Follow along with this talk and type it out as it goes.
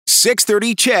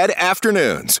6:30 CHED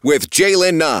Afternoons with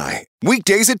Jaylen Nye.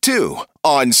 Weekdays at 2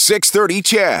 on 6:30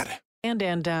 CHED.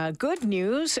 And good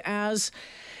news as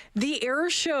the air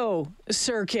show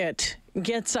circuit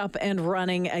gets up and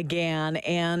running again,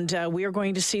 and we are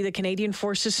going to see the Canadian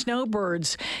Forces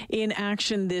Snowbirds in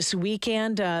action this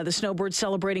weekend. The Snowbirds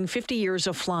celebrating 50 years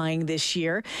of flying this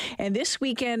year, and this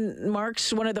weekend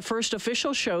marks one of the first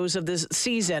official shows of this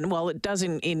season. Well, it does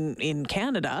in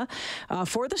Canada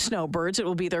for the Snowbirds. It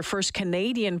will be their first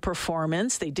Canadian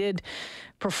performance. They did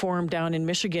perform down in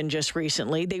Michigan just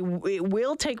recently. It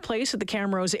will take place at the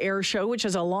Camrose Air Show, which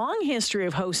has a long history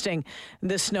of hosting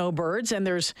the Snowbirds, and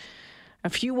there's a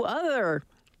few other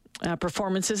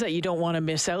performances that you don't want to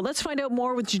miss out. Let's find out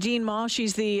more with Jadine Mah.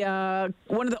 She's the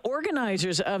one of the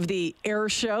organizers of the air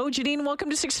show. Jadine,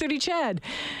 welcome to 6:30 CHED.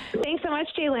 Thanks so much,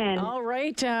 Jaylen. All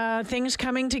right, things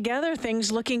coming together,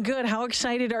 things looking good. How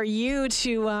excited are you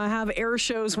to have air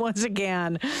shows once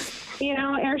again? You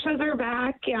know, air shows are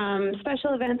back,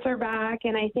 special events are back,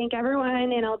 and I think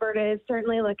everyone in Alberta is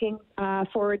certainly looking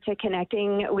forward to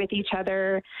connecting with each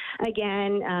other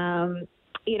again.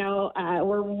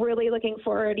 We're really looking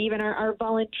forward. Even our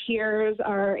volunteers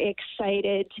are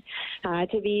excited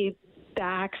to be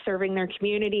back serving their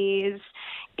communities.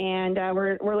 And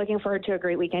we're looking forward to a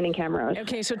great weekend in Camrose.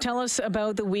 Okay, so tell us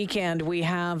about the weekend. We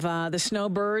have the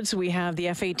Snowbirds, we have the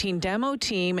F-18 demo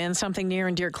team, and something near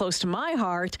and dear close to my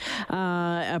heart,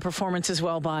 a performance as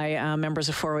well by members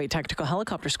of 408 Tactical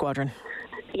Helicopter Squadron.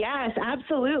 Yes,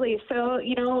 absolutely. So,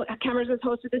 Camrose has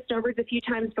hosted the Snowbirds a few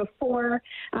times before.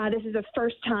 This is the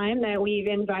first time that we've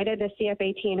invited the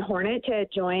CF-18 Hornet to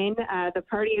join the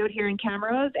party out here in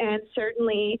Camrose. And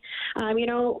certainly,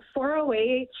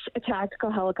 408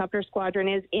 Tactical Helicopter Squadron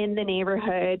is in the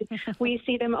neighborhood. We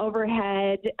see them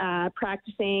overhead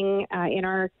practicing in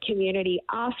our community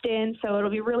often. So it'll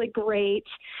be really great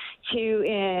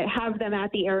to have them at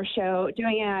the air show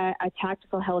doing a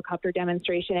tactical helicopter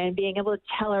demonstration and being able to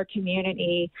tell our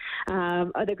community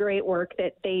the great work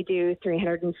that they do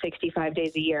 365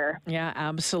 days a year. Yeah,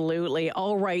 absolutely.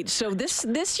 All right. So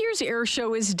this year's air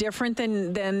show is different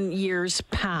than years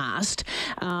past.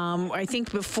 I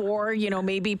think before,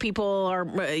 maybe people are,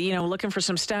 looking for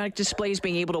some static displays,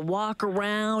 being able to walk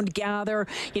around, gather,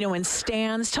 in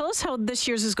stands. Tell us how this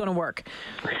year's is going to work.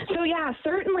 So, yeah,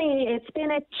 certainly it's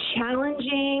been a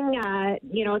challenging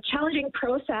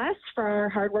process for our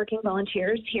hardworking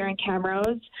volunteers here in Camrose.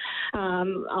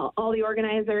 All the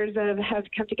organizers who have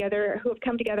come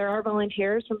together are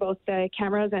volunteers from both the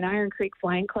Camrose and Iron Creek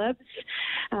Flying Clubs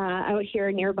out here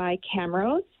nearby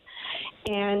Camrose.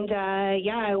 And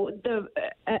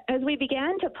as we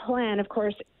began to plan, of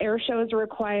course, air shows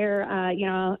require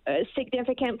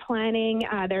significant planning.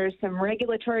 There's some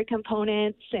regulatory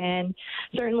components and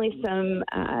certainly some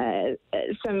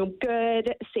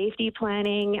good safety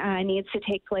planning needs to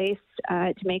take place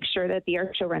to make sure that the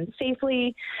air show runs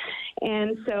safely.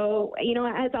 And so,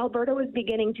 as Alberta was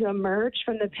beginning to emerge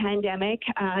from the pandemic,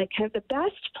 kind of the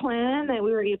best plan that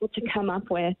we were able to come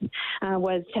up with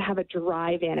was to have a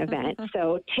drive-in event.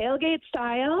 So tailgate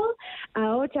style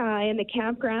out in the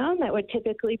campground that would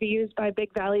typically be used by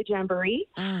Big Valley Jamboree.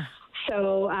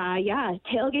 So,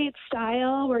 tailgate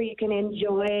style where you can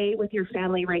enjoy with your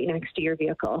family right next to your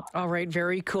vehicle. All right,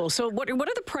 very cool. So what are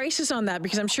the prices on that?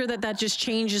 Because I'm sure that just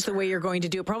changes the way you're going to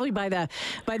do it, probably by the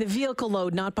vehicle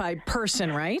load, not by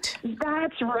person, right?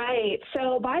 That's right.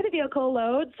 So by the vehicle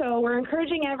load, so we're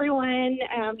encouraging everyone,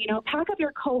 pack up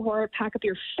your cohort, pack up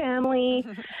your family,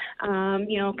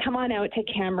 come on out to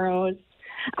Camrose.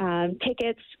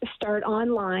 Tickets start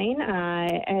online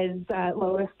as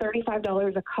low as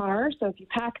 $35 a car. So if you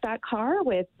pack that car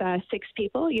with 6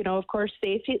 people, of course,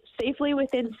 safely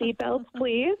within seatbelts,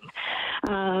 please.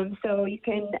 So you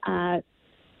can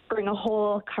bring a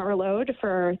whole carload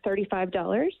for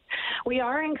 $35. We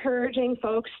are encouraging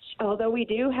folks, although we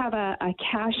do have a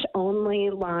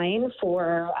cash-only line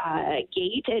for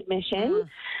gate admission.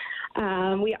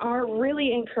 We are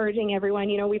really encouraging everyone.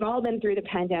 We've all been through the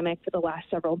pandemic for the last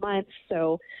several months,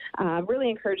 so really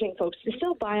encouraging folks to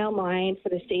still buy online for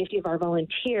the safety of our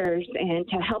volunteers and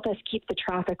to help us keep the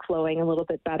traffic flowing a little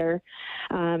bit better.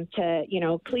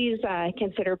 Please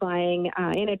consider buying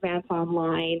in advance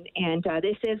online. And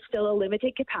this is still a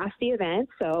limited capacity event,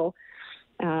 so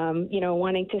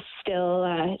wanting to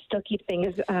still keep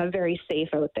things very safe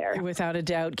out there. Without a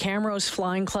doubt.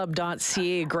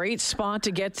 CamroseFlyingClub.ca, a great spot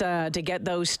to get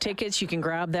those tickets. You can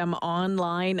grab them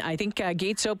online. I think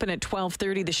gates open at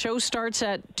 12:30. The show starts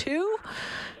at 2.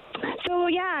 So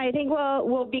yeah, I think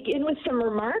we'll begin with some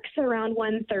remarks around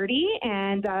 1:30,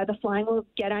 and the flying will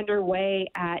get underway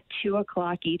at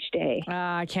 2:00 each day.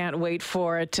 I can't wait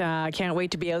for it. I can't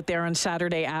wait to be out there on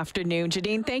Saturday afternoon.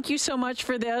 Janine, thank you so much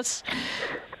for this.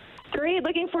 Great.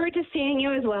 Looking forward to seeing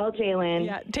you as well, Jalen.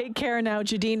 Yeah, take care now.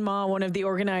 Jadine Ma, one of the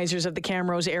organizers of the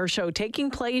Camrose Air Show,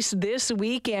 taking place this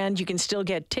weekend. You can still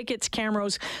get tickets,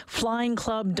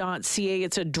 camroseflyingclub.ca.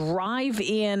 It's a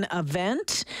drive-in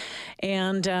event,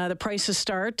 and the prices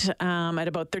start at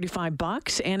about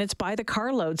 $35, and it's by the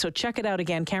carload. So check it out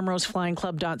again,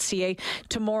 camroseflyingclub.ca.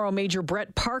 Tomorrow, Major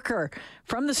Brett Parker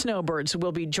from the Snowbirds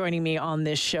will be joining me on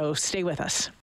this show. Stay with us.